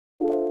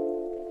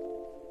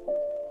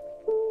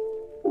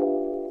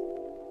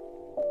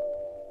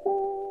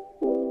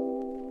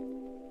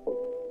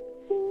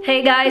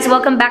Hey guys,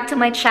 welcome back to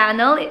my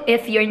channel.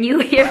 If you're new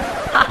here,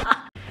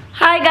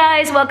 hi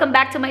guys, welcome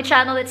back to my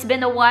channel. It's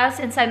been a while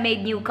since I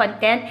made new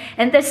content,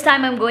 and this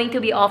time I'm going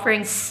to be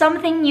offering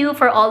something new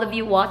for all of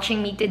you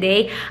watching me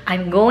today.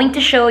 I'm going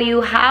to show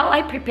you how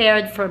I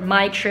prepared for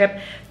my trip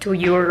to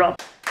Europe.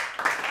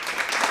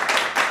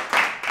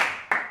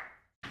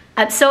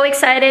 I'm so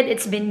excited.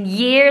 It's been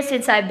years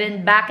since I've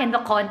been back in the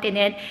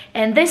continent,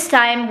 and this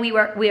time we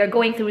are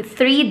going through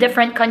 3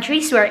 different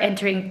countries. We're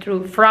entering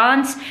through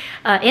France,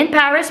 in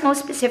Paris most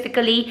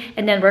specifically,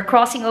 and then we're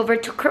crossing over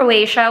to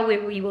Croatia,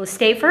 where we will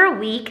stay for a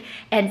week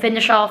and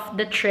finish off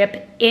the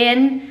trip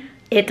in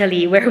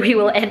Italy, where we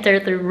will enter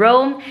through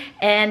Rome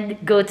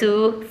and go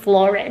to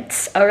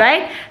Florence. All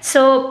right,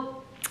 so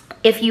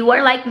if you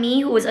are like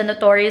me, who is a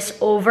notorious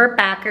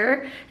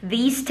overpacker,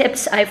 these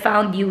tips I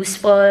found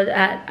useful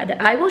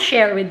that I will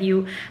share with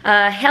you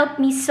helped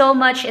me so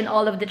much in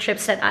all of the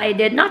trips that I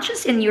did, not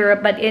just in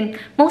Europe, but in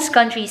most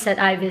countries that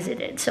I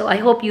visited. So I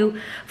hope you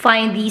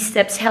find these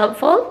tips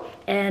helpful,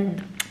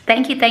 and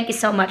thank you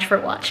so much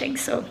for watching.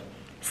 So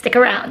stick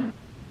around.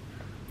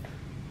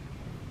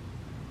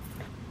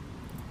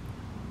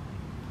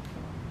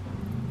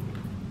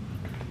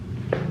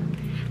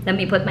 Let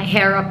me put my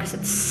hair up because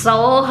it's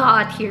so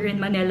hot here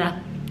in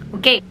Manila.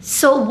 Okay,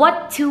 so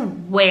what to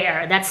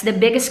wear? That's the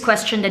biggest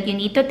question that you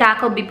need to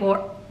tackle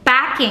before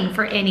packing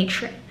for any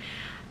trip.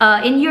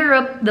 In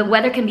Europe, the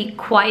weather can be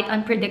quite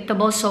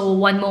unpredictable. So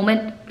one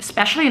moment,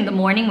 especially in the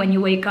morning when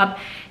you wake up,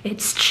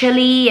 it's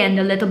chilly and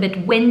a little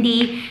bit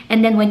windy.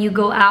 And then when you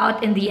go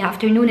out in the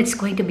afternoon, it's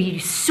going to be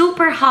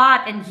super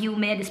hot and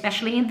humid,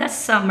 especially in the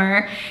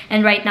summer.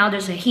 And right now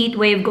there's a heat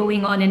wave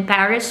going on in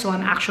Paris, so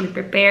I'm actually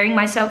preparing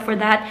myself for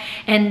that.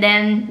 And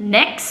then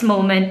next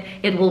moment,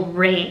 it will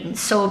rain.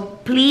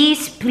 So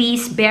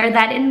please bear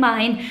that in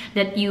mind,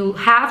 that you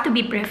have to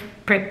be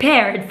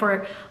prepared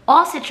for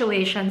all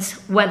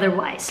situations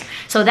weather-wise.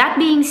 So that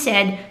being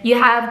said, you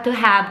have to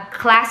have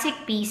classic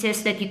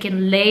pieces that you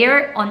can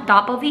layer on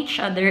top of each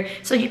other.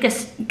 So you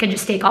can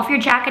just take off your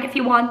jacket if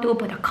you want to,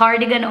 put a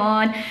cardigan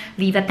on,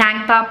 leave a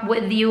tank top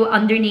with you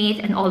underneath,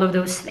 and all of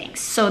those things.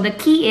 So the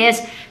key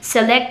is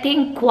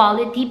selecting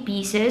quality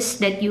pieces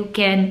that you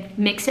can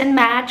mix and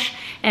match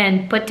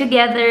and put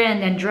together,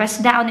 and then dress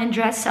down and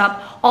dress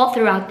up all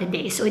throughout the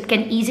day. So it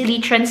can easily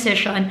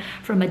transition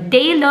from a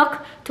day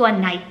look to a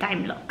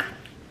nighttime look.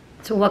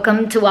 So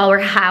welcome to our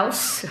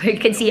house. You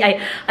can see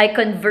I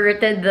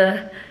converted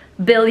the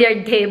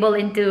billiard table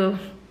into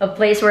a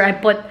place where I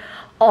put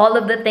all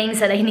of the things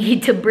that I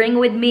need to bring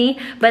with me,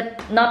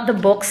 but not the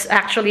books.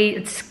 Actually,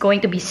 it's going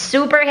to be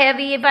super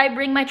heavy if I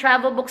bring my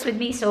travel books with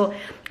me, so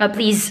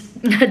please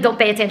don't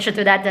pay attention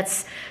to that.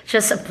 That's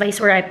just a place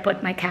where I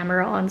put my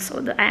camera on, so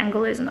the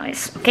angle is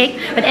nice, okay?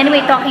 But anyway,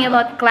 talking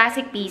about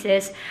classic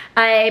pieces,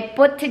 I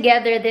put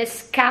together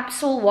this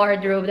capsule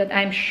wardrobe that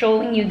I'm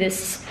showing you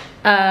this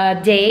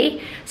day,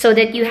 so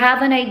that you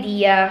have an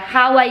idea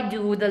how I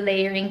do the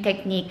layering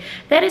technique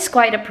that is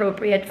quite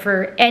appropriate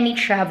for any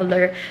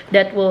traveler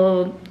that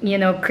will, you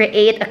know,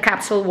 create a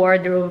capsule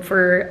wardrobe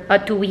for a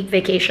 2-week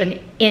vacation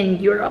in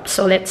Europe.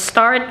 So let's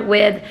start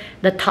with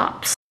the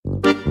tops.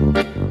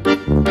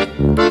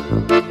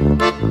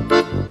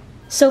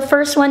 So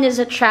first one is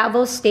a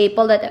travel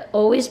staple that I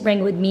always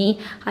bring with me.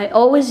 I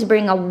always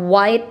bring a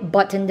white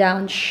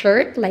button-down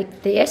shirt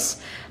like this,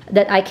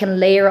 that I can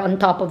layer on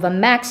top of a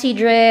maxi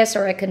dress,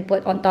 or I can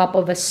put on top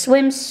of a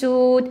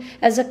swimsuit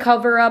as a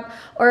cover-up,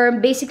 or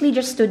basically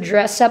just to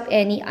dress up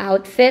any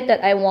outfit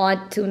that I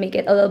want to make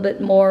it a little bit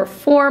more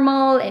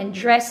formal and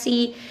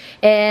dressy.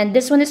 And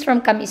this one is from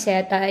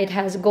Camiseta. It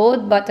has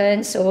gold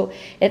buttons, so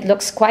it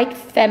looks quite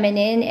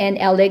feminine and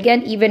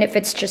elegant, even if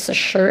it's just a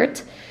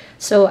shirt.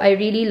 So I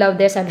really love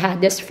this. I've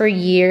had this for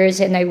years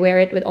and I wear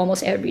it with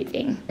almost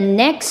everything.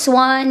 Next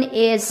one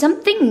is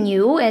something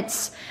new.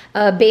 It's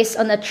based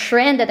on a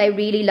trend that I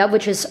really love,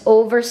 which is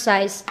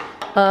oversized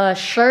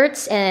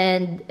shirts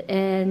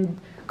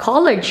and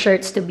collared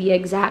shirts, to be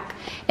exact.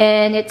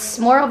 And it's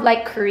more of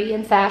like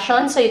Korean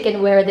fashion, so you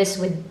can wear this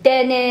with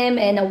denim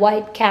and a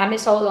white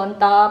camisole on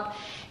top.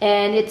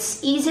 And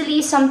it's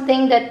easily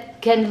something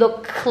that can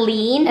look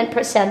clean and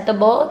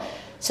presentable.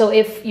 So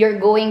if you're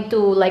going to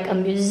like a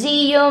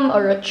museum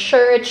or a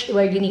church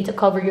where you need to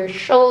cover your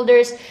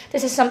shoulders,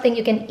 this is something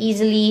you can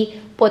easily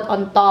put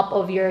on top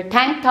of your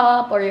tank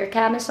top or your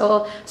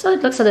camisole, so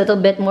it looks a little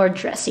bit more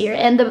dressier.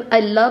 And I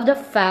love the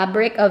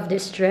fabric of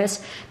this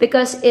dress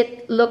because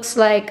it looks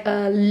like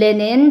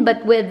linen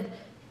but with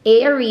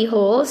airy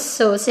holes.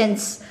 So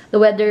since the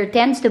weather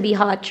tends to be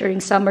hot during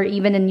summer,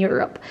 even in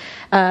Europe,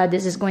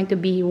 this is going to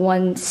be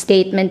one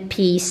statement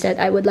piece that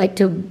I would like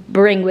to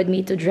bring with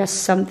me to dress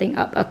something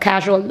up, a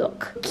casual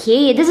look.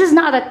 Okay, this is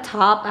not a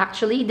top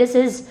actually. This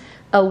is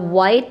a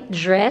white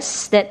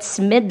dress that's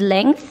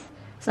mid-length,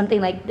 something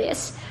like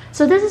this.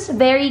 So this is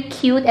very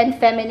cute and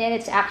feminine.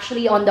 It's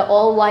actually on the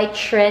all-white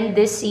trend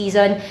this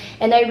season.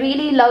 And I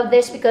really love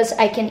this because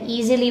I can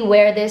easily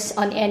wear this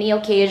on any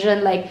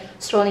occasion, like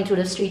strolling through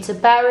the streets of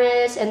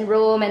Paris and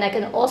Rome. And I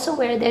can also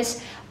wear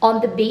this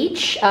on the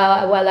beach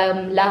while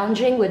I'm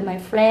lounging with my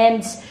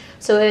friends,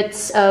 So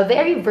it's a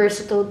very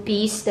versatile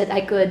piece that I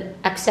could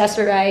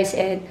accessorize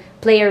and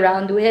play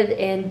around with.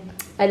 And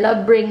I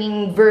love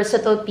bringing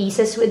versatile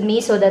pieces with me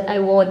so that I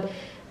won't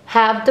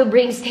have to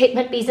bring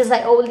statement pieces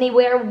I only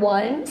wear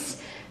once.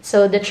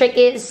 So the trick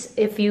is,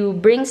 if you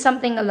bring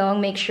something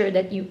along, make sure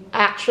that you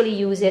actually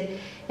use it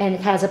and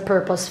it has a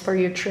purpose for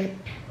your trip.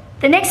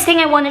 The next thing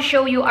I want to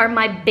show you are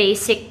my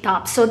basic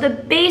tops. So the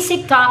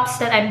basic tops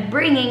that I'm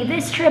bringing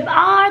this trip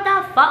are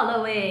the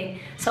following.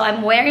 So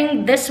I'm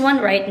wearing this one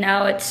right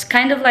now. It's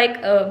kind of like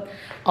a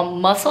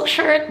muscle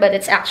shirt, but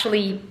it's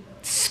actually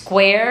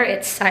square.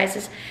 Its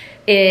size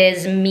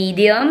is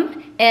medium.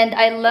 And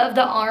I love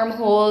the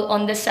armhole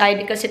on the side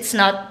because it's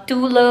not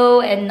too low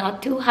and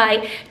not too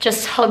high.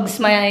 Just hugs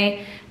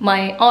my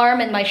arm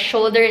and my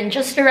shoulder in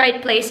just the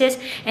right places.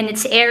 And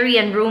it's airy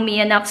and roomy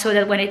enough so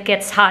that when it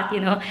gets hot,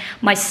 you know,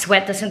 my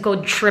sweat doesn't go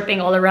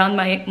dripping all around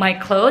my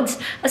clothes.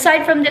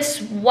 Aside from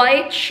this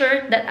white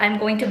shirt that I'm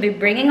going to be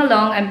bringing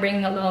along, I'm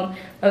bringing along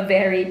a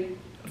very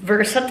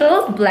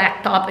versatile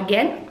black top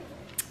again,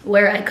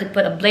 where I could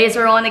put a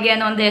blazer on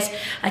again on this.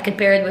 I could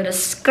pair it with a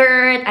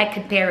skirt. I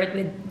could pair it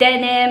with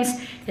denims.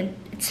 And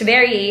it's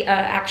very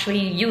actually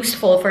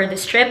useful for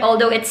this trip.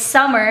 Although it's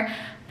summer,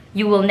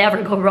 you will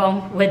never go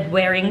wrong with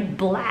wearing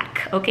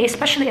black, okay?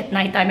 Especially at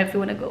nighttime if you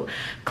want to go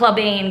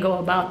clubbing and go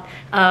about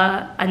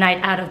a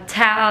night out of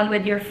town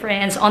with your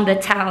friends, on the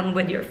town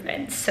with your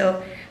friends.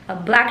 So a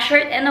black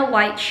shirt and a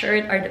white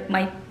shirt are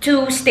my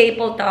two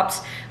staple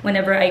tops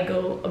whenever I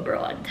go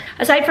abroad.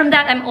 Aside from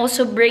that, I'm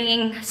also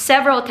bringing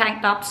several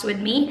tank tops with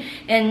me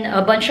in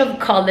a bunch of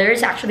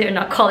colors. Actually, they're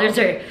not colors,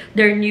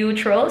 they're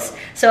neutrals.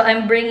 So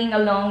I'm bringing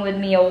along with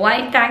me a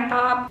white tank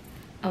top,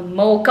 a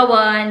mocha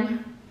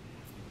one,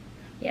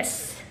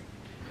 yes,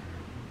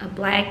 a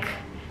black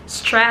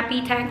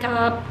strappy tank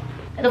top,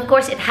 and of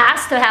course, it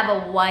has to have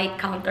a white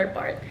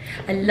counterpart.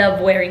 I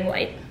love wearing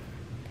white.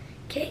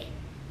 Okay,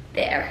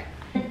 there.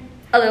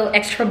 A little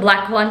extra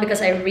black one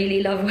because I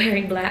really love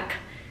wearing black.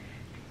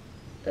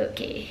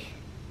 Okay.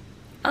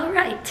 All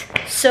right.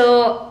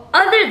 So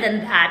other than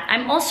that,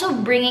 I'm also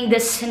bringing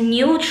this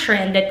new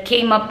trend that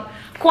came up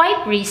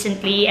quite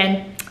recently,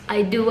 and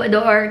I do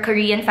adore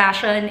Korean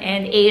fashion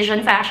and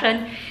Asian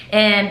fashion,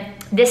 and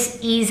this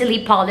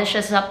easily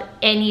polishes up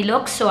any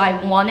look. So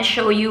I want to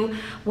show you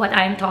what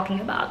I'm talking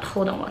about.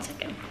 Hold on one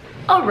second.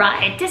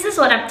 Alright, this is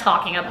what I'm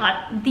talking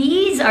about.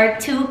 These are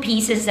two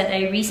pieces that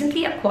I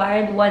recently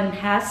acquired. One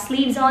has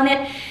sleeves on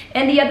it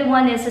and the other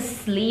one is a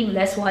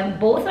sleeveless one.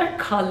 Both are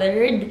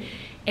colored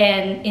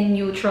and in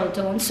neutral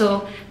tone.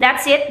 So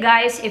that's it,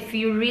 guys. If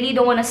you really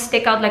don't want to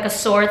stick out like a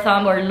sore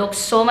thumb or look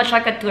so much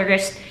like a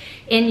tourist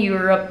in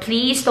Europe,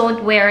 please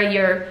don't wear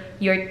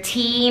your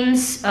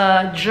team's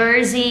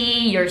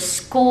jersey, your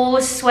school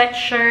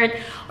sweatshirt,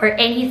 or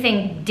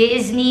anything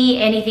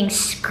Disney, anything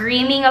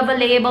screaming of a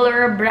label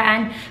or a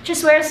brand.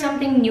 Just wear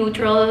something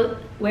neutral,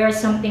 wear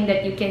something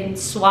that you can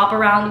swap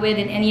around with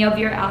in any of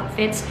your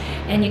outfits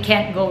and you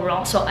can't go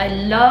wrong. So I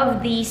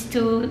love these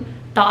two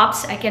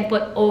tops. I can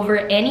put over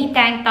any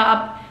tank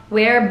top,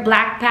 wear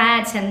black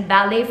pants and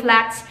ballet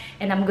flats,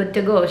 and I'm good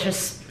to go.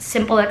 Just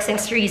simple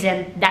accessories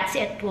and that's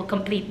it. Will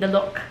complete the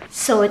look.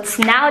 So it's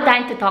now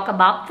time to talk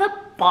about the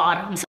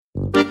bottoms.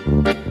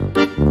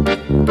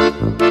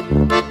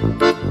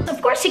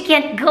 Of course, you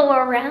can't go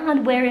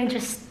around wearing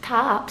just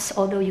tops,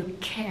 although you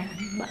can,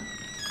 but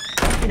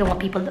you don't want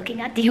people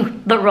looking at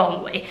you the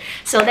wrong way.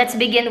 So let's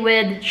begin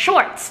with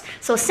shorts.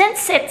 So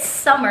since it's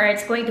summer,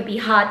 it's going to be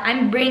hot,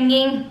 I'm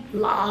bringing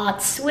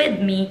lots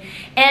with me,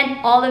 and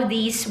all of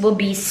these will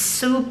be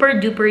super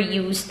duper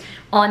used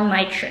on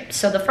my trip.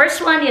 So the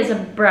first one is a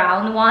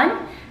brown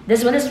one.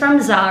 This one is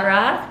from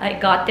Zara. I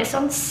got this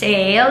on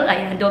sale.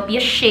 Don't be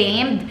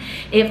ashamed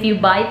if you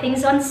buy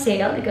things on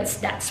sale because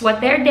that's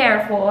what they're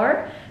there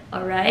for.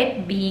 All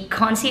right, be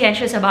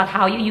conscientious about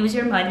how you use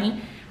your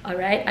money. All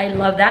right, I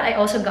love that. I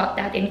also got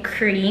that in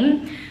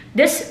cream.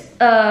 This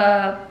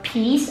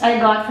piece I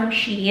got from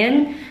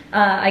Shein.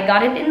 I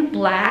got it in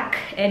black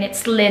and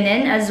it's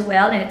linen as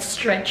well and it's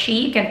stretchy.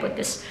 You can put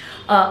this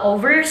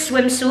over your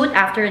swimsuit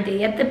after a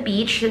day at the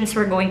beach since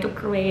we're going to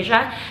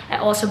Croatia. I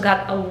also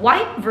got a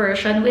white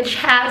version which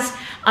has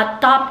a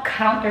top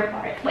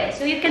counterpart. Wait,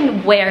 so you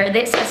can wear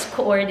this as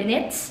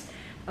coordinates.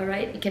 All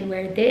right, you can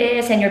wear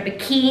this and your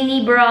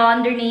bikini bra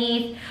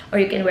underneath, or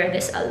you can wear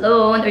this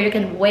alone, or you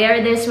can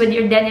wear this with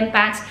your denim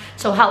pants.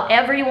 So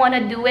however you want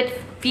to do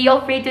it, feel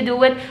free to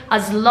do it.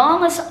 As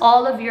long as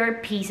all of your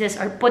pieces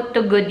are put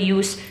to good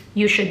use,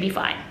 you should be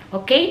fine,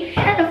 okay?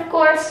 And of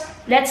course,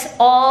 let's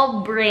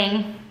all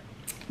bring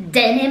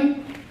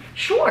denim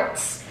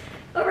shorts.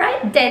 All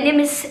right, denim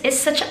is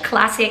such a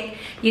classic.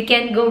 You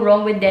can't go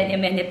wrong with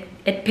denim, and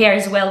it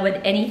pairs well with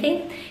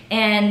anything.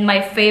 And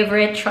my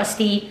favorite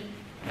trusty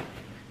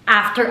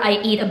after I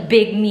eat a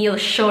big meal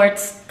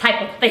shorts type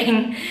of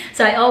thing.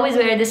 So I always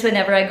wear this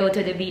whenever I go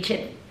to the beach.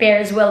 It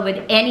pairs well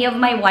with any of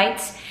my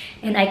whites,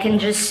 and I can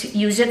just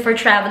use it for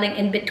traveling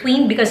in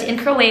between because in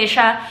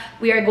Croatia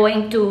we are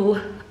going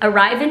to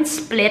arrive in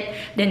Split,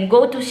 then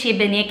go to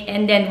Šibenik,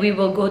 and then we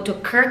will go to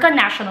Krka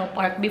National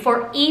Park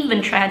before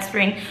even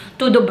transferring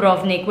to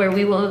Dubrovnik, where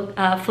we will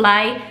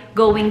fly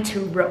going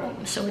to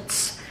Rome. So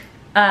it's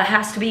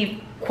has to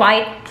be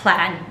quite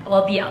planned,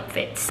 all the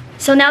outfits.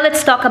 So now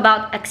let's talk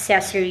about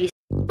accessories.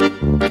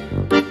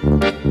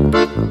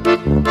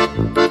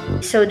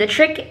 So the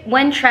trick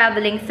when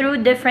traveling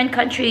through different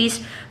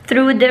countries,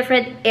 through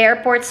different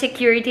airport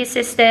security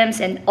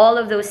systems and all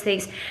of those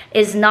things,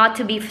 is not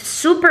to be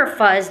super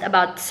fussed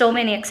about so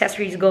many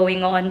accessories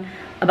going on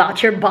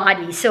about your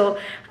body. So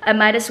I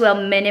might as well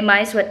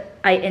minimize what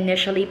I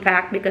initially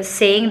packed, because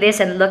saying this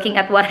and looking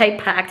at what I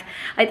packed,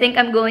 I think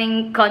I'm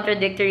going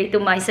contradictory to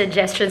my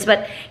suggestions.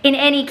 But in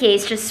any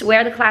case, just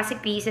wear the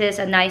classic pieces,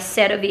 a nice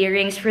set of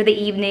earrings for the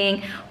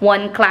evening,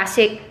 one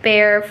classic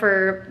pair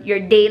for your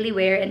daily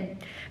wear, and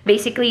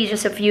basically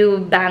just a few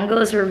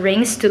bangles or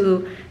rings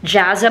to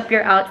jazz up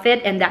your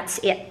outfit, and that's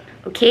it.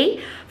 Okay?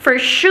 For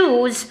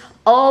shoes,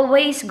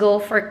 always go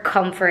for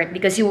comfort,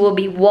 because you will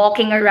be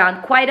walking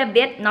around quite a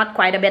bit, not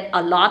quite a bit,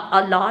 a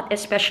lot,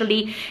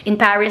 especially in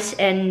Paris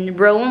and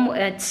Rome.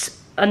 It's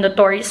a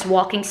notorious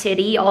walking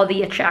city. All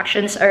the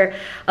attractions are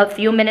a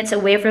few minutes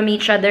away from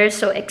each other,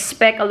 so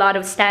expect a lot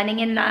of standing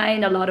in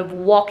line, a lot of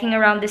walking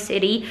around the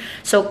city.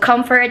 So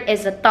comfort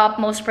is the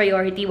topmost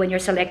priority when you're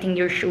selecting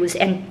your shoes.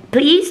 And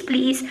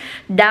please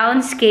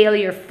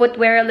downscale your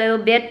footwear a little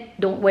bit.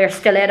 Don't wear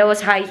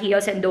stilettos, high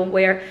heels, and don't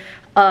wear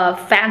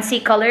fancy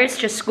colors.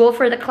 Just go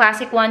for the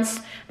classic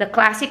ones, the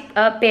classic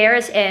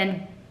pairs,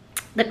 and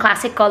the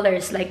classic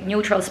colors like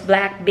neutrals,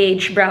 black,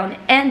 beige, brown,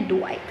 and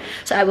white.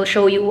 So I will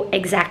show you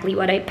exactly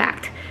what I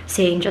packed,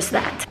 saying just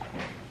that.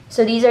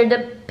 So these are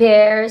the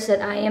pairs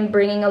that I am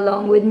bringing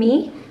along with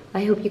me.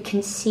 I hope you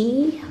can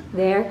see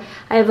there.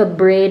 I have a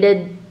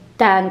braided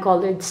tan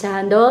colored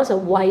sandals, a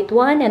white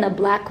one and a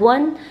black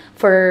one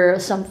for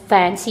some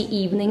fancy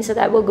evenings that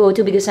I will go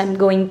to, because I'm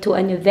going to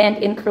an event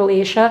in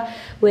Croatia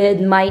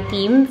with my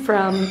team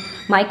from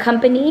my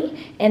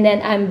company. And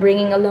then I'm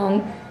bringing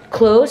along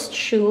closed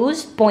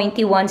shoes,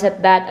 pointy ones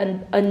at that,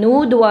 and a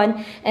nude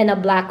one and a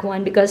black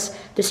one, because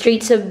the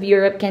streets of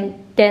Europe can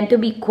tend to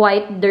be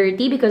quite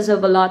dirty because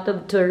of a lot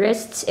of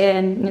tourists,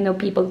 and you know,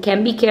 people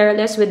can be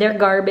careless with their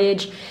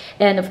garbage.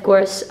 And of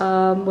course,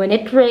 when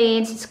it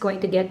rains, it's going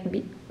to get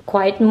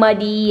quite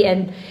muddy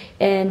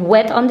and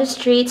wet on the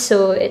streets.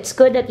 So it's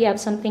good that you have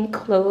something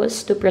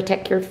close to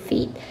protect your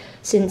feet,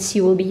 since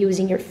you will be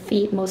using your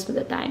feet most of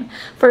the time.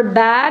 For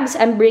bags,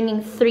 I'm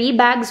bringing 3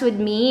 bags with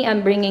me.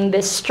 I'm bringing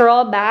this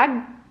straw bag,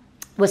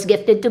 was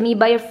gifted to me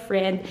by a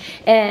friend,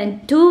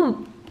 and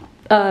 2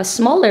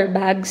 smaller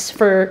bags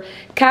for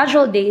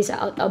casual days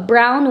out, a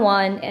brown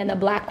one and a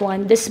black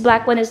one. This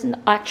black one is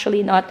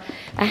actually not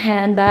a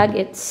handbag,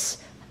 it's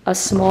a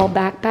small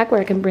backpack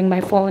where I can bring my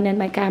phone and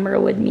my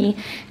camera with me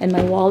and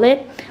my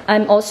wallet.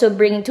 I'm also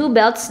bringing 2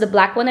 belts, the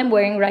black one I'm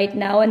wearing right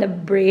now and a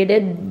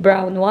braided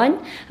brown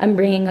one. I'm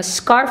bringing a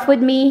scarf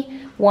with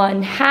me,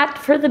 1 hat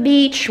for the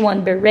beach,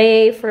 1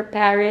 beret for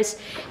Paris,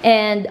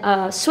 and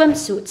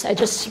swimsuits. I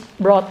just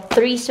brought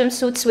 3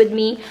 swimsuits with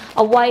me,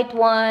 a white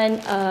one,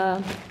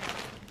 a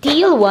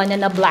teal one,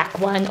 and a black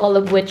one, all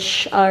of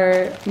which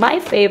are my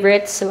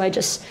favorites. So I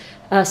just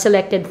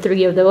selected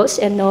 3 of those.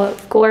 And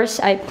of course,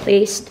 I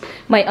placed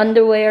my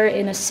underwear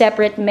in a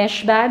separate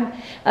mesh bag.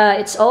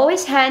 It's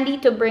always handy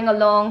to bring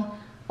along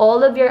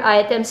all of your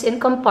items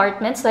in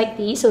compartments like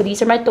these. So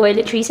these are my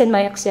toiletries and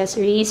my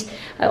accessories.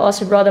 I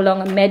also brought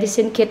along a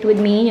medicine kit with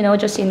me, you know,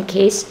 just in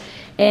case.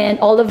 And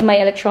all of my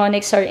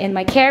electronics are in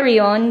my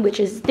carry-on,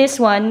 which is this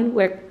one,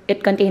 where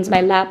it contains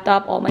my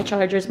laptop, all my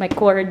chargers, my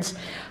cords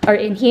are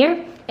in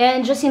here.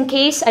 And just in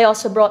case, I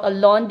also brought a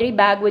laundry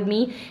bag with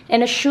me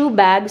and a shoe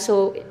bag.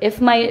 So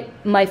if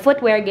my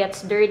footwear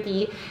gets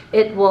dirty,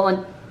 it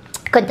won't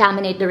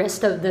contaminate the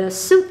rest of the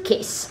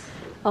suitcase.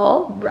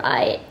 All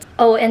right.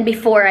 Oh, and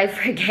before I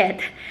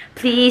forget,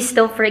 please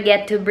don't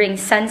forget to bring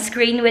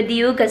sunscreen with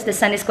you, because the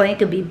sun is going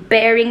to be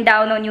bearing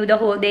down on you the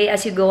whole day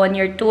as you go on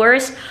your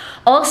tours.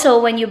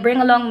 Also, when you bring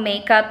along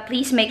makeup,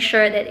 please make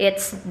sure that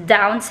it's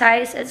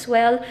downsized as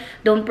well.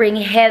 Don't bring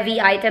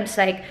heavy items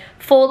like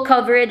full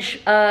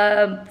coverage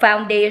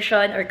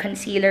foundation or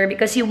concealer,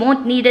 because you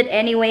won't need it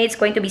anyway. It's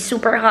going to be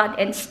super hot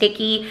and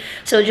sticky.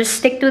 So just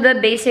stick to the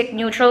basic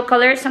neutral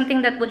color,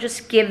 something that will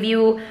just give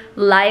you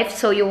life,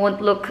 so you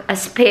won't look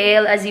as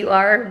pale as you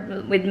are.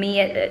 With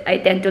me, I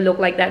tend to look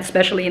like that,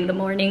 especially in the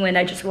morning when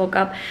I just woke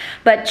up.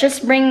 But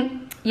just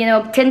bring, you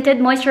know, tinted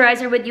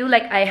moisturizer with you,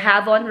 like I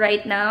have on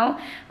right now,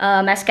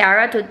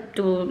 mascara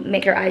to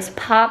make your eyes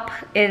pop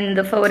in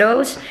the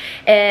photos,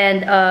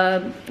 and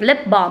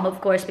lip balm,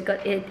 of course,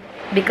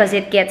 because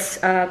it gets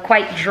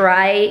quite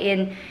dry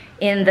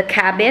in the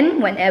cabin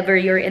whenever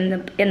you're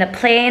in a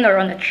plane or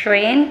on a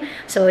train.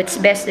 So it's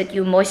best that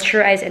you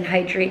moisturize and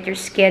hydrate your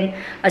skin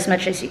as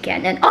much as you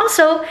can. And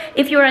also,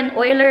 if you're an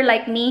oiler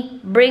like me,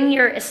 bring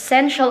your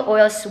essential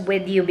oils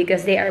with you,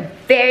 because they are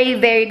very,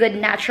 very good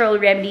natural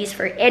remedies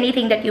for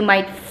anything that you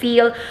might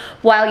feel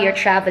while you're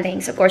traveling.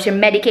 So of course, your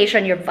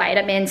medication, your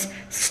vitamins,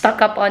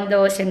 stock up on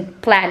those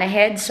and plan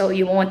ahead so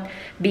you won't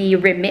be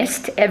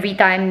remiss every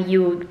time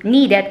you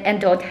need it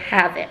and don't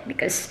have it,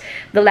 because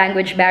the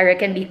language barrier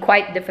can be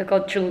quite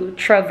difficult to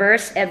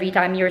traverse every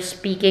time you're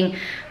speaking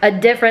a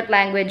different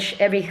language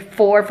every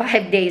 4 or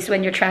 5 days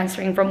when you're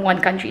transferring from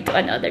one country to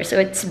another. So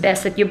it's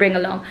best that you bring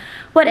along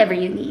whatever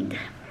you need.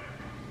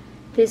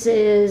 This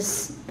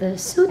is the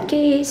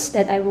suitcase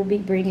that I will be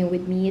bringing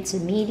with me. It's a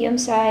medium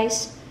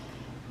size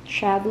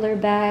traveler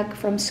bag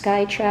from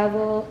Sky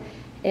Travel,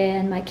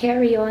 and my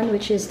carry-on,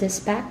 which is this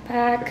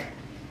backpack.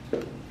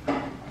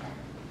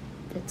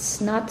 It's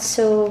not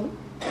so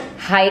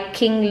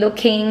hiking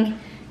looking.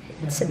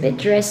 It's a bit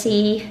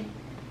dressy.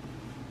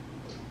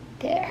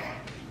 There.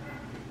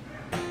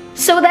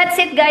 So that's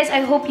it, guys.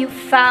 I hope you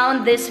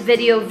found this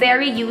video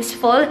very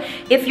useful.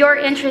 If you're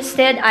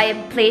interested, I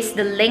have placed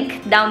the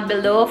link down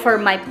below for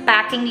my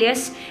packing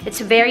list. It's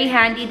very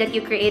handy that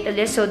you create a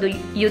list so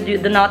you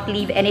do not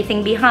leave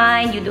anything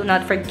behind, you do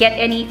not forget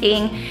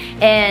anything,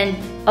 and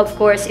of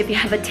course, if you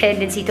have a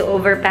tendency to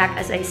overpack,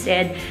 as I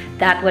said,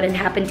 that wouldn't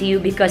happen to you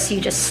because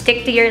you just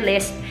stick to your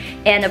list.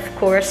 And of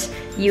course,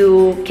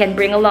 you can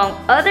bring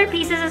along other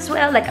pieces as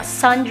well, like a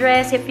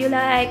sundress if you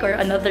like, or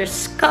another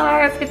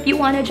scarf if you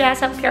want to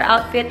jazz up your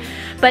outfit.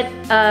 But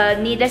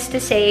needless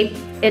to say,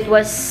 it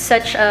was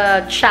such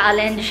a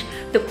challenge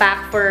to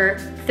pack for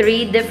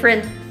 3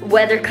 different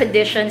weather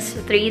conditions,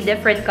 3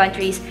 different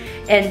countries,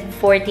 and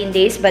 14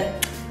 days. But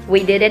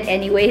we did it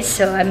anyway,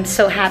 so I'm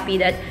so happy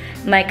that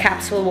my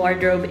capsule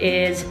wardrobe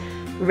is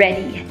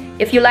ready.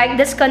 If you like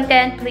this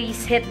content,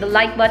 please hit the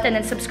like button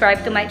and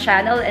subscribe to my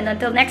channel. And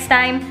until next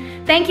time,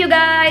 thank you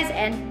guys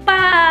and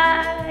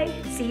bye!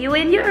 See you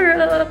in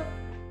Europe!